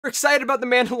We're excited about The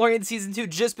Mandalorian Season 2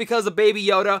 just because of Baby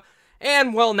Yoda.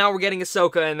 And, well, now we're getting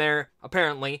Ahsoka in there,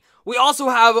 apparently. We also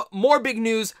have more big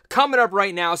news coming up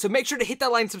right now, so make sure to hit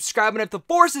that like and subscribe, and if the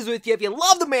Force is with you, if you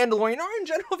love The Mandalorian, or in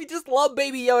general, if you just love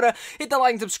Baby Yoda, hit that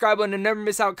like and subscribe button and never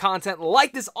miss out content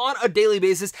like this on a daily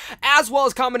basis, as well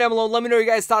as comment down below. Let me know your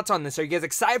guys' thoughts on this. Are you guys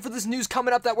excited for this news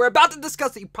coming up that we're about to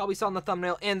discuss that you probably saw in the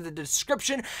thumbnail and the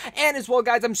description? And as well,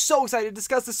 guys, I'm so excited to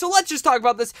discuss this, so let's just talk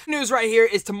about this. News right here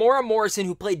is Temuera Morrison,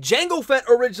 who played Jango Fett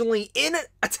originally in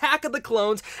Attack of the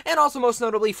Clones, and also most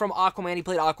notably from Aquaman. He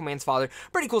played Aquaman's father.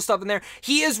 Pretty cool stuff in there.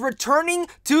 He is returning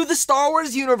to the Star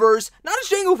Wars universe, not as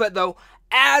Jango Fett though,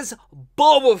 as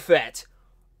Boba Fett.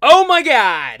 Oh my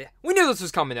god! We knew this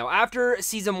was coming though. After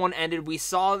Season 1 ended, we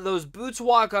saw those boots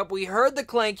walk up, we heard the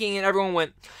clanking, and everyone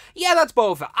went, yeah, that's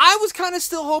Boba Fett. I was kind of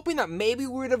still hoping that maybe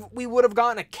we would have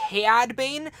gotten a Cad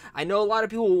Bane. I know a lot of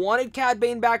people wanted Cad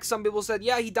Bane back. Some people said,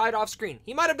 yeah, he died off screen.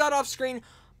 He might have died off screen,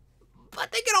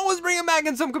 but they can always bring him back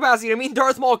in some capacity. I mean,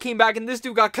 Darth Maul came back and this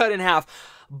dude got cut in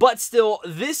half. But still,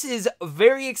 this is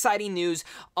very exciting news.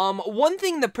 One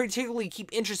thing that particularly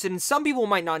keep interested in, some people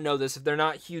might not know this if they're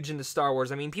not huge into Star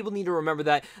Wars. I mean, people need to remember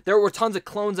that there were tons of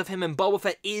clones of him, and Boba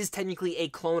Fett is technically a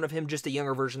clone of him, just a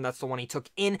younger version. That's the one he took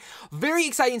in. Very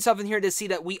exciting stuff in here to see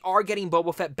that we are getting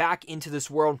Boba Fett back into this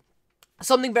world.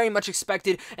 Something very much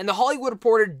expected, and the Hollywood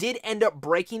Reporter did end up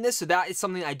breaking this, so that is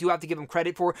something I do have to give him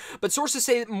credit for. But sources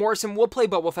say that Morrison will play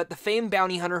Boba Fett, the famed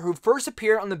bounty hunter who first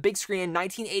appeared on the big screen in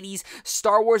 1980's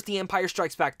Star Wars The Empire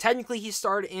Strikes Back. Technically, he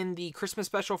starred in the Christmas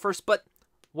special first, but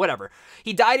whatever.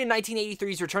 He died in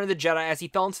 1983's Return of the Jedi as he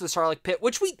fell into the Sarlacc pit,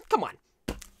 which come on,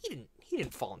 he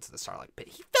didn't fall into the Sarlacc pit.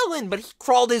 He fell in, but he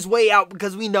crawled his way out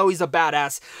because we know he's a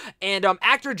badass. And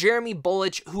actor Jeremy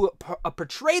Bullich, who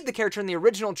portrayed the character in the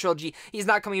original trilogy, he's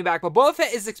not coming back. But Boba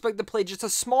Fett is expected to play just a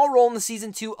small role in the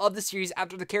Season 2 of the series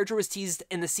after the character was teased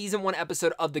in the Season 1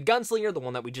 episode of The Gunslinger, the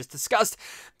one that we just discussed.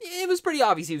 It was pretty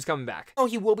obvious he was coming back. Oh,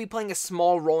 he will be playing a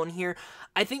small role in here.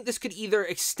 I think this could either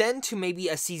extend to maybe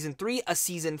a Season 3, a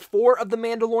Season 4 of The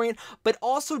Mandalorian, but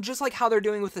also just like how they're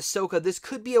doing with Ahsoka, this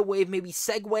could be a way of maybe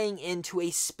segueing into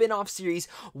a spin-off series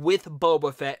with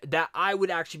Boba Fett that I would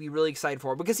actually be really excited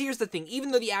for. Because here's the thing,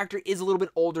 even though the actor is a little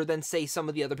bit older than, say, some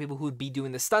of the other people who would be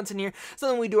doing the stunts in here,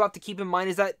 something we do have to keep in mind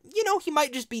is that, you know, he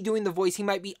might just be doing the voice, he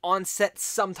might be on set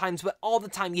sometimes, but all the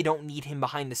time you don't need him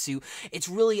behind the suit. It's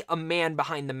really a man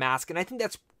behind the mask, and I think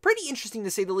that's pretty interesting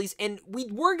to say the least. And we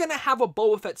were gonna have a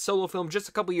Boba Fett solo film just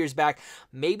a couple years back.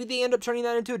 Maybe they end up turning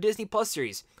that into a Disney Plus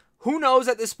series. Who knows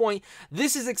at this point?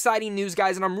 This is exciting news,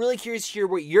 guys, and I'm really curious to hear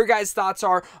what your guys' thoughts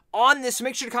are on this. So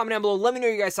make sure to comment down below. Let me know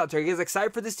your guys' thoughts. Are you guys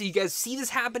excited for this? Did you guys see this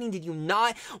happening? Did you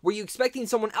not? Were you expecting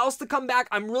someone else to come back?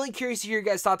 I'm really curious to hear your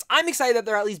guys' thoughts. I'm excited that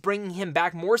they're at least bringing him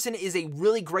back. Morrison is a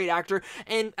really great actor,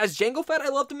 and as Jango Fett, I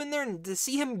loved him in there, and to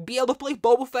see him be able to play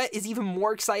Boba Fett is even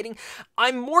more exciting.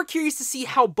 I'm more curious to see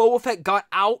how Boba Fett got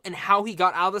out and how he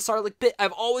got out of the Sarlacc pit.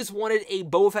 I've always wanted a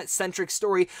Boba Fett-centric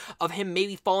story of him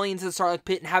maybe falling into the Sarlacc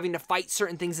pit and having to fight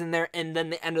certain things in there, and then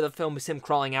the end of the film is him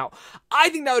crawling out. I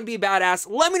think that would be badass.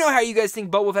 Let me know how you guys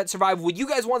think Boba Fett survived. Would you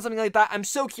guys want something like that? I'm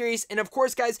so curious. And of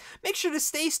course, guys, make sure to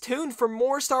stay tuned for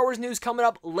more Star Wars news coming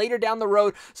up later down the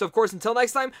road. So of course, until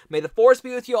next time, may the Force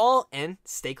be with you all and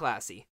stay classy.